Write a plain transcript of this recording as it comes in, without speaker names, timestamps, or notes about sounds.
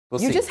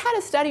We'll You see. just had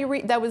a study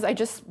I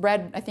just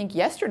read, I think,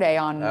 yesterday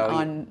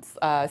on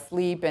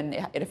sleep and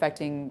it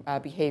affecting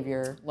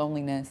behavior,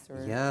 loneliness.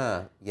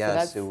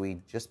 So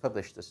we just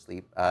published a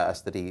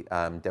study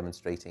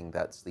demonstrating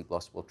that sleep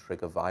loss will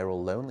trigger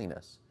viral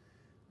loneliness.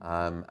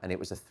 And it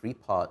was a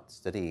 3-part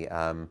study.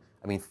 I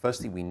mean,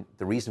 firstly,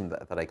 the reason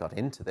that I got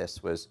into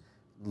this was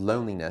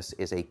loneliness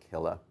is a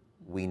killer.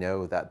 We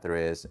know that there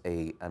is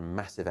a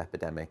massive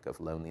epidemic of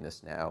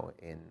loneliness now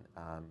in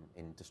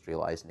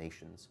industrialized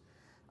nations.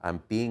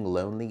 Being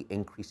lonely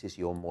increases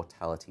your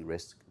mortality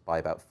risk by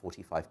about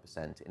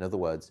 45%. In other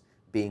words,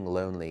 being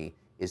lonely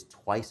is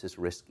twice as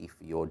risky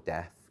for your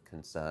death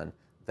concern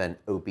than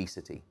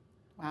obesity.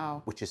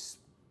 Wow. Which is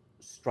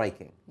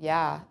striking.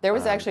 Yeah. There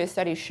was actually a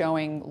study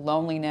showing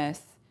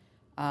loneliness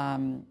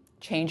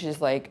changes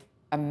like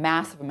a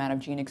massive amount of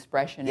gene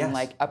expression and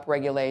like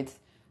upregulates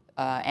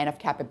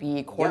NF-kappa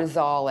B,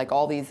 cortisol, like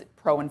all these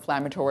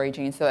pro-inflammatory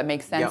genes. So it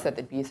makes sense that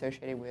they'd be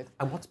associated with.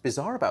 And what's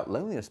bizarre about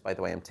loneliness, by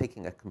the way, I'm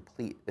taking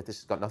this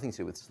has got nothing to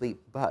do with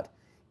sleep, but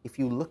if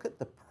you look at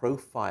the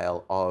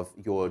profile of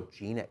your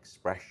gene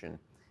expression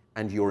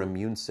and your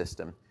immune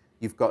system,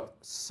 you've got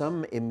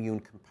some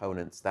immune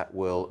components that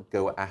will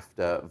go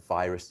after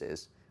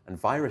viruses. And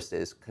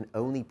viruses can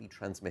only be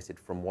transmitted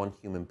from one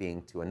human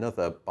being to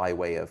another by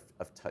way of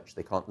touch.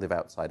 They can't live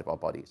outside of our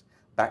bodies.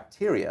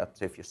 Bacteria,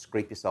 so if you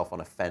scrape yourself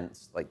on a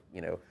fence, like,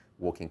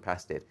 walking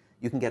past it,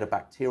 you can get a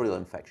bacterial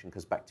infection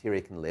because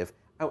bacteria can live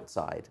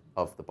outside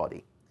of the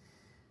body.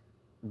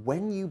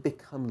 When you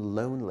become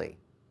lonely,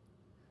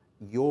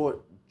 your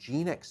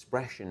gene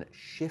expression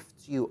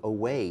shifts you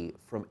away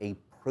from a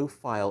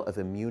profile of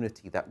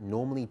immunity that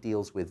normally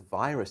deals with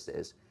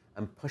viruses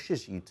and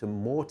pushes you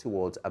more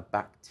towards a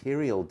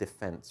bacterial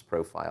defense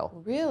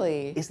profile.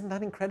 Really? Isn't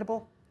that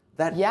incredible?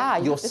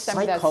 Your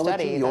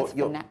psychology,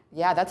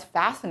 that's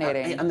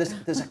fascinating. And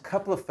there's a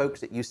couple of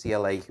folks at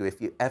UCLA who,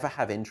 if you ever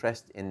have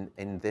interest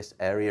in this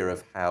area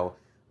of how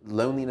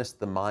loneliness,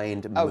 the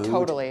mind, mood. Oh,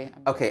 totally.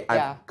 Okay,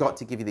 I've got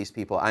to give you these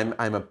people. I'm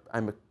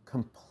a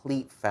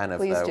complete fan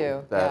of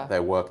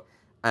their work,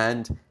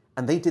 and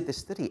they did this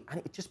study,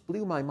 and it just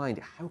blew my mind.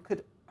 How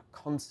could a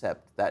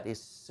concept that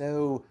is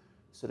so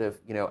sort of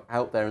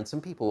out there, and some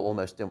people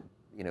almost don't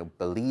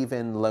believe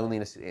in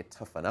loneliness,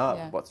 toughen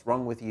up, what's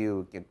wrong with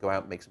you, go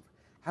out and make some.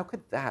 How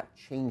could that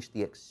change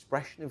the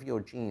expression of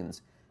your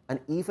genes and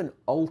even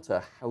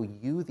alter how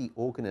you, the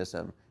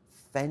organism,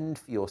 fend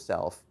for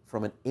yourself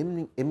from an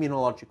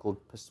immunological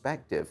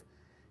perspective,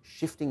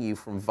 shifting you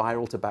from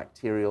viral to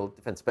bacterial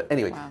defense? But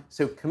anyway,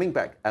 so coming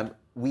back,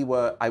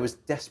 I was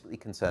desperately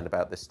concerned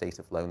about this state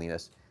of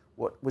loneliness.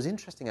 What was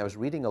interesting, I was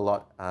reading a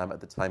lot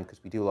at the time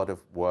because we do a lot of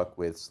work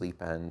with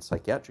sleep and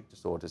psychiatric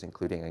disorders,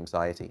 including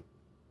anxiety.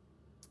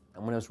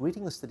 And when I was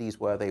reading the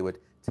studies where they would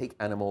take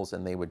animals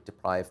and they would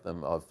deprive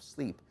them of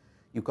sleep,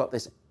 you've got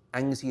this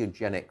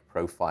anxiogenic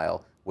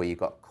profile where you've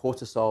got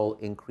cortisol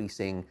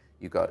increasing,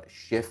 you've got a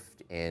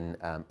shift in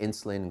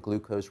insulin,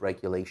 glucose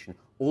regulation,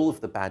 all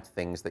of the bad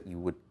things that you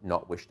would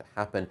not wish to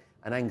happen,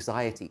 and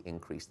anxiety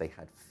increase. They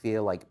had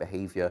fear-like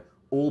behavior,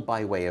 all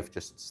by way of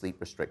just sleep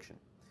restriction.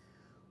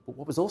 But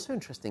what was also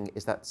interesting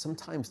is that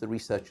sometimes the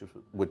researchers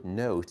would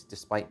note,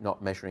 despite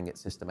not measuring it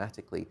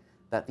systematically,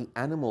 that the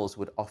animals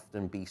would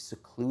often be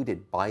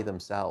secluded by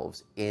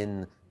themselves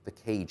in the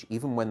cage,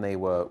 even when they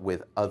were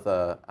with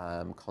other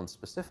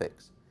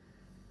conspecifics.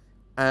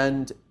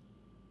 And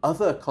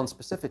other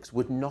conspecifics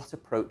would not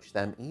approach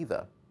them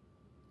either.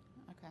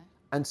 Okay.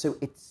 And so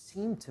it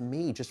seemed to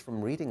me, just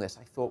from reading this,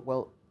 I thought,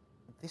 well,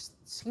 this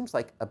seems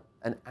like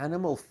an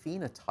animal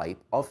phenotype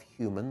of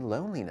human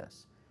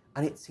loneliness.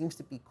 And it seems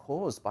to be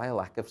caused by a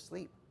lack of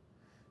sleep.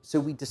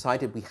 So we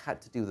decided we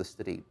had to do the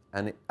study.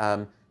 And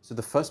so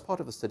the first part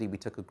of the study, we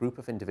took a group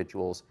of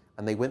individuals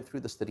and they went through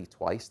the study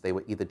twice. They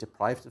were either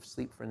deprived of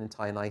sleep for an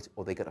entire night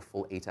or they got a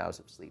full 8 hours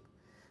of sleep.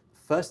 The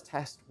first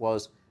test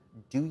was,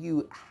 do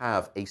you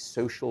have a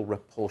social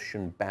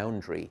repulsion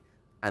boundary?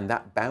 And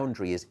that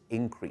boundary is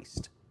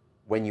increased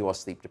when you are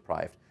sleep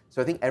deprived.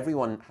 So I think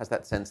everyone has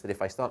that sense that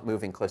if I start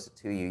moving closer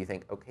to you, you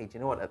think, okay, do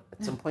you know what?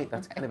 At some point,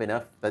 that's kind of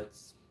enough.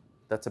 That's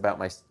about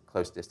my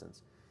close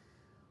distance.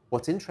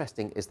 What's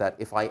interesting is that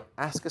if I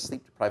ask a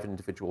sleep-deprived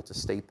individual to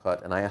stay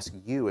put, and I ask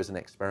you as an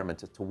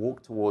experimenter to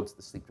walk towards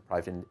the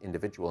sleep-deprived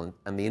individual,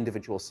 and the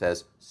individual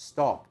says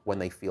stop when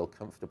they feel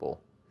comfortable,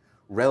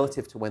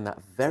 relative to when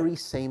that very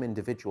same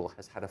individual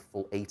has had a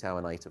full 8-hour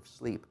night of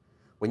sleep,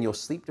 when you're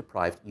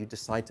sleep-deprived, you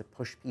decide to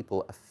push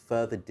people a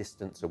further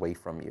distance away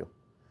from you.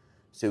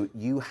 So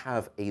you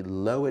have a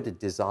lowered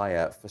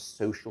desire for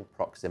social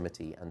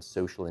proximity and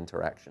social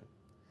interaction.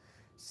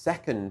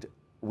 Second,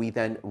 we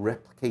then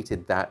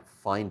replicated that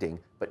finding,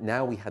 but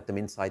now we had them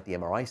inside the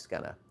MRI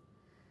scanner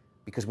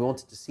because we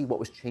wanted to see what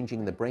was changing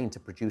in the brain to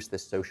produce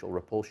this social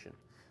repulsion.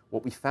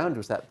 What we found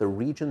was that the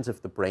regions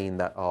of the brain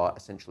that are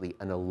essentially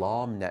an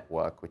alarm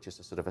network, which is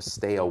a sort of a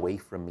stay away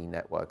from me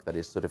network that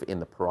is sort of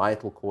in the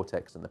parietal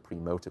cortex and the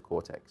premotor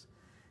cortex,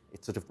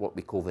 it's sort of what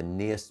we call the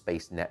near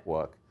space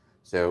network.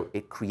 So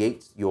it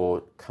creates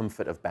your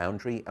comfort of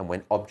boundary, and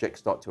when objects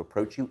start to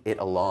approach you, it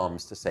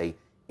alarms to say,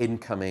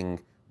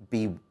 incoming,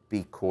 be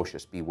be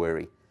cautious, be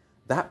wary.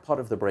 That part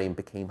of the brain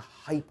became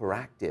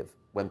hyperactive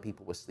when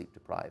people were sleep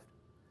deprived.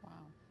 Wow.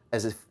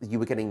 As if you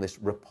were getting this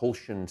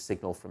repulsion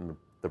signal from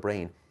the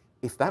brain.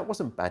 If that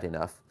wasn't bad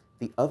enough,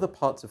 the other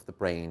parts of the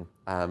brain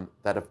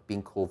that have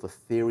been called the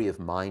theory of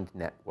mind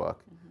network,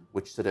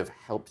 which sort of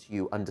helps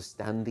you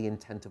understand the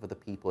intent of other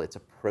people. It's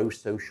a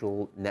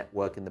pro-social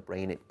network in the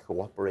brain. It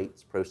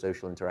cooperates,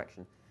 pro-social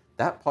interaction.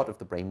 That part of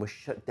the brain was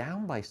shut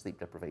down by sleep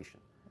deprivation.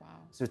 Wow.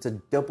 So it's a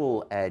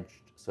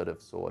double-edged sort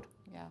of sword.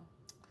 Yeah.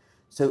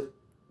 So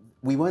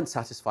we weren't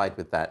satisfied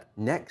with that.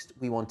 Next,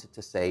 we wanted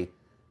to say,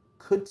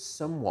 could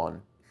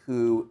someone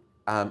who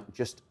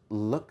just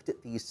looked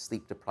at these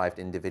sleep-deprived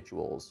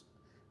individuals,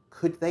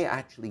 could they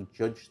actually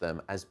judge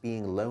them as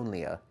being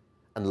lonelier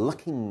and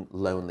looking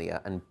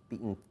lonelier and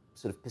being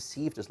sort of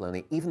perceived as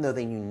lonely, even though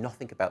they knew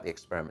nothing about the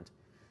experiment?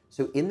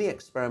 So in the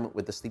experiment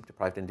with the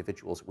sleep-deprived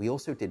individuals, we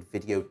also did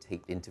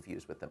videotaped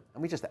interviews with them.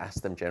 And we just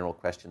asked them general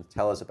questions.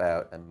 Tell us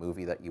about a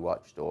movie that you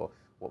watched or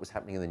what was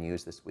happening in the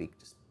news this week,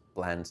 just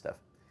bland stuff.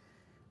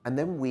 And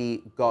then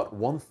we got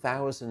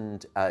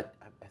 1,000, I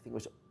think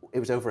it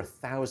was over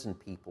 1,000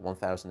 people,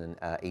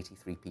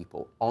 1,083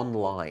 people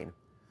online.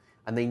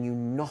 And they knew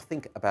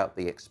nothing about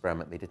the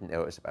experiment. They didn't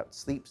know it was about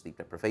sleep, sleep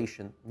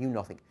deprivation, knew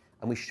nothing.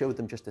 And we showed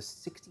them just a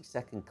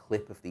 60-second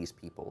clip of these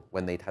people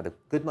when they'd had a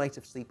good night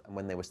of sleep and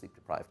when they were sleep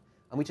deprived.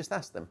 And we just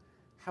asked them,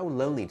 how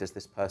lonely does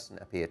this person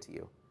appear to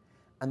you?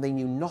 And they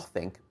knew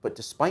nothing, but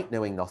despite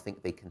knowing nothing,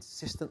 they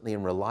consistently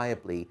and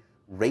reliably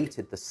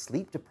rated the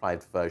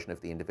sleep-deprived version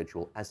of the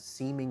individual as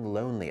seeming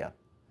lonelier.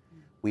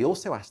 We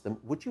also asked them,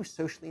 would you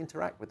socially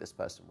interact with this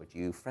person? Would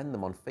you friend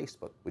them on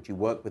Facebook? Would you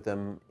work with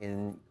them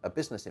in a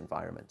business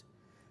environment?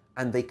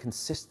 And they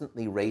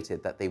consistently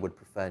rated that they would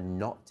prefer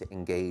not to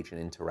engage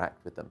and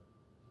interact with them.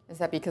 Is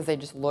that because they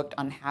just looked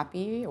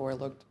unhappy or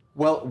looked?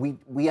 Well,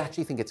 we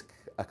actually think it's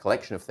a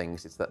collection of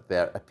things. It's that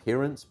their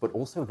appearance, but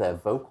also their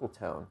vocal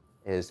tone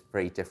is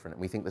very different.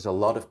 And we think there's a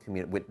lot of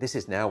this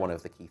is now one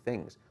of the key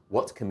things.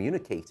 What's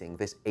communicating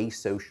this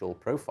asocial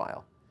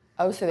profile?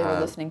 Oh, so they were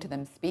listening to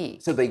them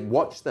speak. So they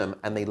watched them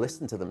and they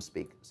listened to them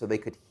speak, so they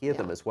could hear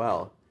them as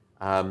well.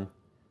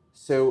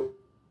 So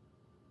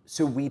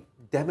we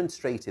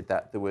demonstrated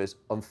that there was,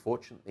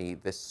 unfortunately,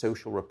 this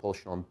social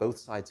repulsion on both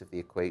sides of the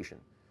equation.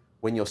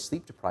 When you're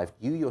sleep deprived,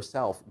 you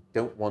yourself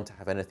don't want to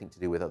have anything to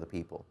do with other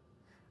people.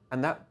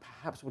 And that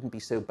perhaps wouldn't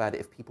be so bad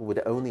if people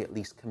would only at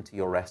least come to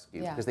your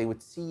rescue, because they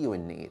would see you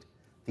in need.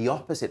 The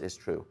opposite is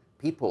true.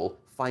 People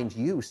find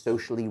you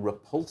socially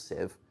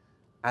repulsive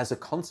as a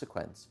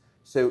consequence.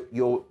 So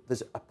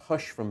there's a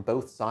push from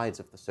both sides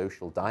of the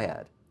social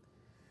dyad.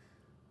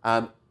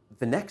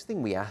 The next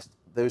thing we asked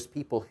those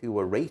people who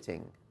were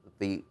rating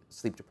the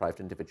sleep-deprived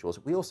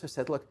individuals, we also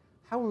said, look,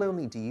 how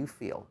lonely do you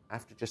feel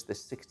after just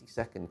this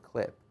 60-second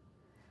clip?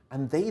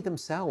 And they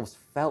themselves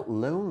felt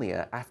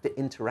lonelier after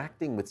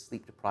interacting with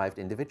sleep-deprived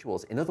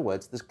individuals. In other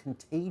words, there's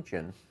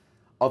contagion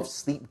of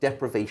sleep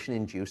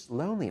deprivation-induced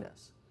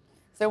loneliness.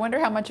 So I wonder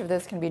how much of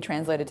this can be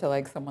translated to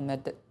like someone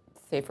that,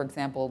 say, for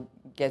example,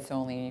 gets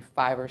only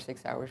 5 or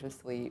 6 hours of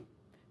sleep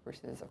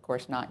versus, of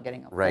course, not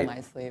getting a full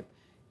night's sleep.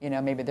 You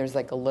know, maybe there's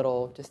like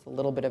just a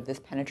little bit of this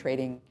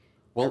penetrating.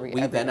 Well, we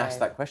then asked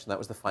that question. That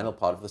was the final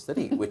part of the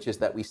study, which is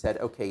that we said,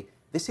 okay,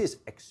 this is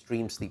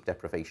extreme sleep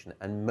deprivation,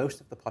 and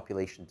most of the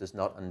population does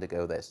not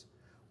undergo this.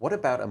 What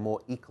about a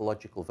more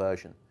ecological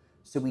version?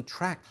 So we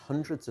tracked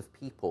hundreds of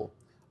people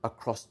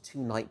across 2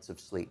 nights of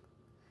sleep.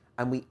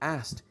 And we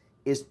asked,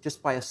 is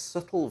just by a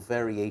subtle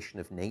variation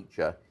of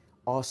nature,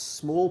 are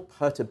small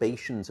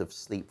perturbations of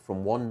sleep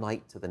from one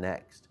night to the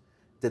next,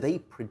 do they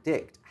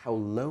predict how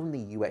lonely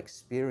you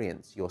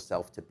experience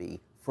yourself to be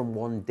from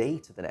one day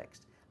to the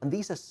next? And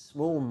these are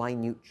small,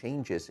 minute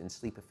changes in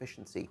sleep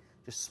efficiency,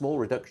 just small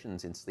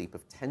reductions in sleep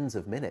of tens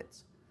of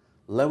minutes.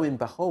 Lo and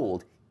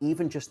behold,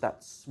 even just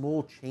that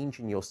small change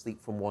in your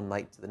sleep from one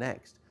night to the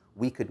next,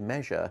 we could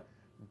measure,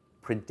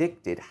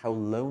 predicted how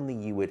lonely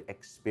you would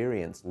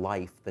experience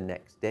life the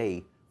next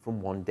day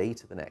from one day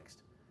to the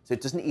next. So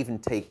it doesn't even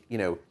take,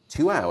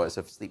 2 hours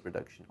of sleep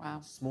reduction. Wow.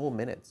 Small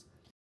minutes.